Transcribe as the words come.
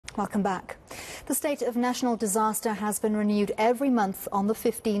Welcome back. The state of national disaster has been renewed every month on the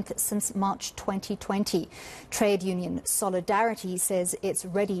 15th since March 2020. Trade union Solidarity says it's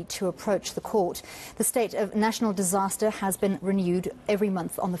ready to approach the court. The state of national disaster has been renewed every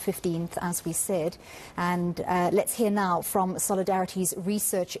month on the 15th, as we said. And let's hear now from Solidarity's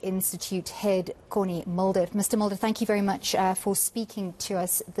Research Institute head, Connie Mulder. Mr. Mulder, thank you very much for speaking to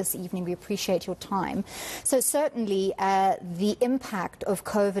us this evening. We appreciate your time. So certainly the impact of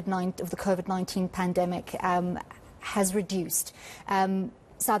the COVID-19 pandemic has reduced.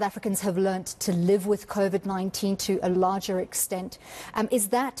 South Africans have learnt to live with COVID-19 to a larger extent. Is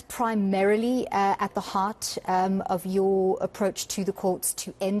that primarily at the heart of your approach to the courts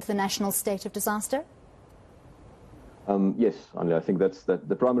to end the national state of disaster? Yes, Anlie, I think that's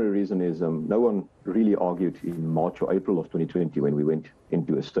the primary reason is no one really argued in March or April of 2020 when we went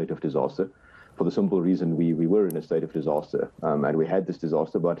into a state of disaster. For the simple reason we were in a state of disaster and we had this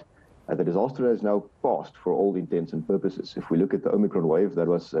disaster, but the disaster has now passed for all intents and purposes. If we look at the Omicron wave, that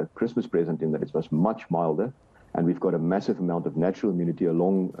was a Christmas present in that it was much milder, and we've got a massive amount of natural immunity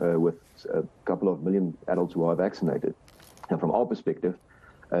along with a couple of million adults who are vaccinated. And from our perspective,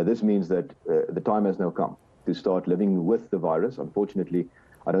 this means that the time has now come to start living with the virus. Unfortunately,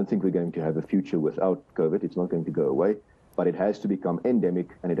 I don't think we're going to have a future without COVID. It's not going to go away, but it has to become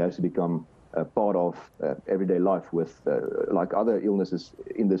endemic, and it has to become part of everyday life with like other illnesses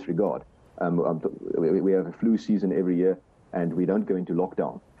in this regard. We have a flu season every year, and we don't go into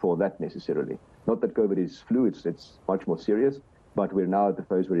lockdown for that necessarily. Not that COVID is flu, it's much more serious, but we're now at the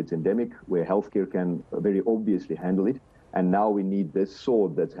phase where it's endemic, where healthcare can very obviously handle it, and now we need this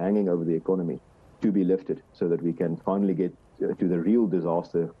sword that's hanging over the economy to be lifted so that we can finally get to the real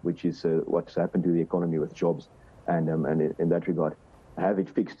disaster, which is what's happened to the economy with jobs, and in that regard, have it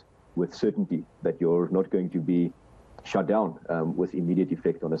fixed with certainty that you're not going to be shut down with immediate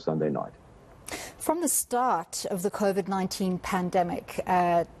effect on a Sunday night. From the start of the COVID-19 pandemic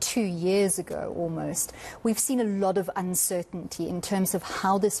 2 years ago almost, we've seen a lot of uncertainty in terms of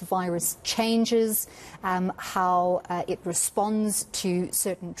how this virus changes, how it responds to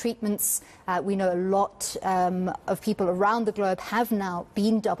certain treatments. We know a lot of people around the globe have now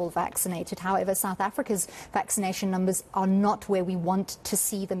been double vaccinated. However, South Africa's vaccination numbers are not where we want to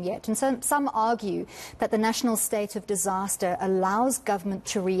see them yet. And so some argue that the national state of disaster allows government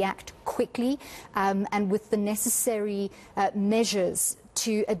to react quickly and with the necessary measures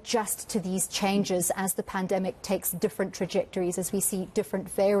to adjust to these changes as the pandemic takes different trajectories, as we see different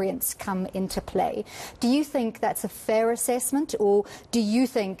variants come into play. Do you think that's a fair assessment, or do you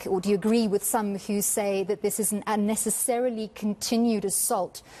think, or do you agree with some who say that this is an unnecessarily continued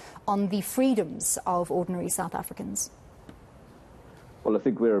assault on the freedoms of ordinary South Africans? Well, I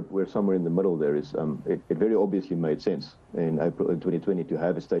think we're somewhere in the middle there. It very obviously made sense in April 2020 to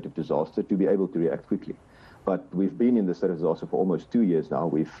have a state of disaster, to be able to react quickly. But we've been in the state of disaster for almost 2 years now.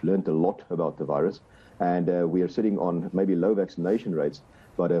 We've learned a lot about the virus, and we are sitting on maybe low vaccination rates,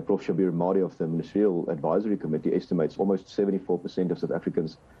 but Prof. Shabir Mahdi of the Ministerial Advisory Committee estimates almost 74% of South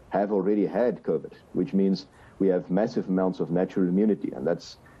Africans have already had COVID, which means we have massive amounts of natural immunity, and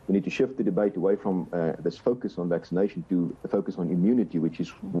we need to shift the debate away from this focus on vaccination to the focus on immunity, which is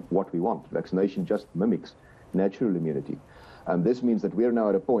what we want. Vaccination just mimics natural immunity. This means that we are now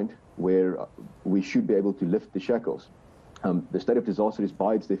at a point where we should be able to lift the shackles. The state of disaster is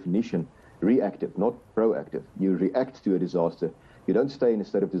by its definition reactive, not proactive. You react to a disaster. You don't stay in a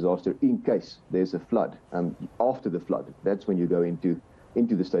state of disaster in case there's a flood. After the flood, that's when you go into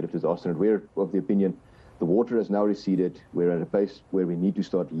the state of disaster. And we're of the opinion the water has now receded. We're at a place where we need to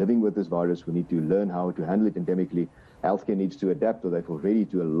start living with this virus. We need to learn how to handle it endemically. Healthcare needs to adapt, or they've already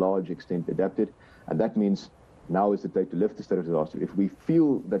to a large extent adapted. And that means now is the day to lift the state of disaster. If we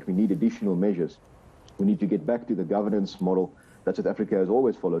feel that we need additional measures, we need to get back to the governance model that South Africa has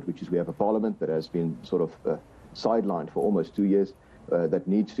always followed, which is we have a parliament that has been sort of sidelined for almost 2 years, that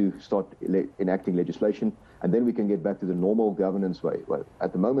needs to start enacting legislation, and then we can get back to the normal governance way. Well,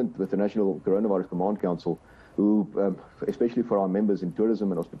 at the moment, with the National Coronavirus Command Council, who, especially for our members in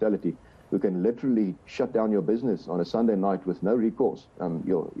tourism and hospitality, who can literally shut down your business on a Sunday night with no recourse.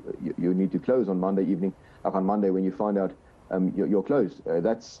 You need to close on Monday evening, on Monday when you find out you're closed.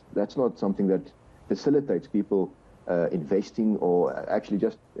 That's not something that facilitates people investing or actually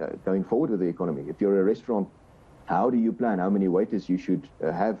just going forward with the economy. If you're a restaurant, how do you plan how many waiters you should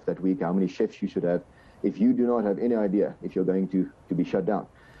have that week, how many chefs you should have, if you do not have any idea if you're going to be shut down?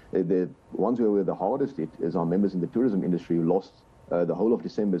 The ones who were the hardest hit is our members in the tourism industry who lost the whole of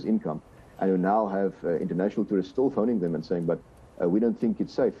December's income, and who now have international tourists still phoning them and saying, but we don't think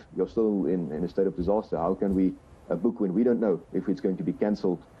it's safe. You're still in a state of disaster. How can we book when we don't know if it's going to be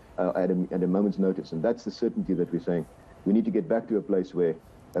cancelled at a moment's notice. And that's the certainty that we're saying. We need to get back to a place where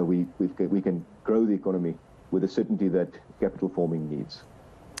we can grow the economy with the certainty that capital forming needs.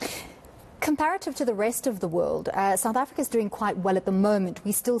 Comparative to the rest of the world, South Africa is doing quite well at the moment.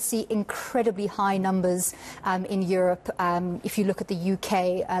 We still see incredibly high numbers in Europe. If you look at the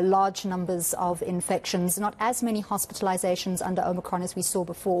UK, large numbers of infections, not as many hospitalizations under Omicron as we saw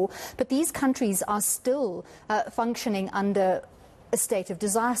before. But these countries are still functioning under a state of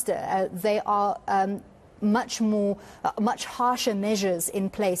disaster. They are much harsher measures in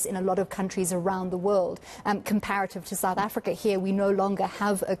place in a lot of countries around the world. Comparative to South Africa, here we no longer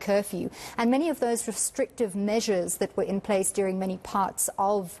have a curfew. And many of those restrictive measures that were in place during many parts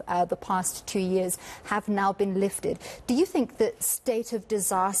of the past 2 years have now been lifted. Do you think that state of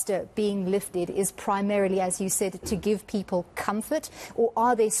disaster being lifted is primarily, as you said, to give people comfort? Or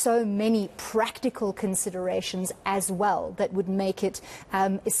are there so many practical considerations as well that would make it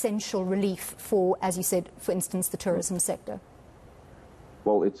essential relief for, as you said, for instance, the tourism sector?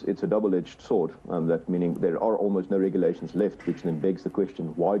 Well, it's a double-edged sword, that meaning there are almost no regulations left, which then begs the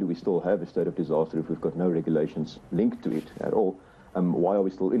question, why do we still have a state of disaster if we've got no regulations linked to it at all? Why are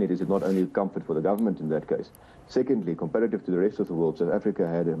we still in it? Is it not only comfort for the government in that case? Secondly, comparative to the rest of the world, South Africa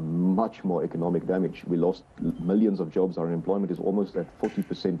had a much more economic damage. We lost millions of jobs. Our unemployment is almost at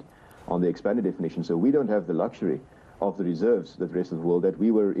 40% on the expanded definition. So we don't have the luxury of the reserves that the rest of the world, that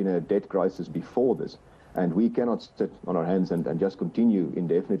we were in a debt crisis before this. And we cannot sit on our hands and just continue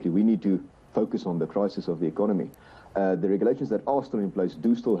indefinitely. We need to focus on the crisis of the economy. The regulations that are still in place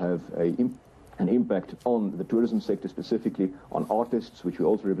do still have an impact on the tourism sector, specifically on artists, which we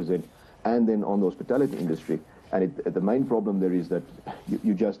also represent, and then on the hospitality industry. And the main problem there is that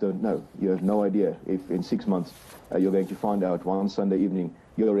you just don't know. You have no idea if in 6 months you're going to find out one Sunday evening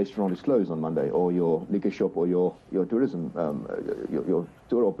your restaurant is closed on Monday, or your liquor shop, or your tourism, your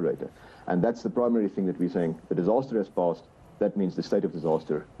tour operator. And that's the primary thing that we're saying. The disaster has passed. That means the state of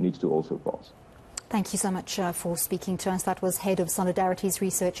disaster needs to also pass. Thank you so much for speaking to us. That was Head of Solidarity's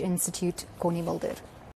Research Institute, Connie Mulder.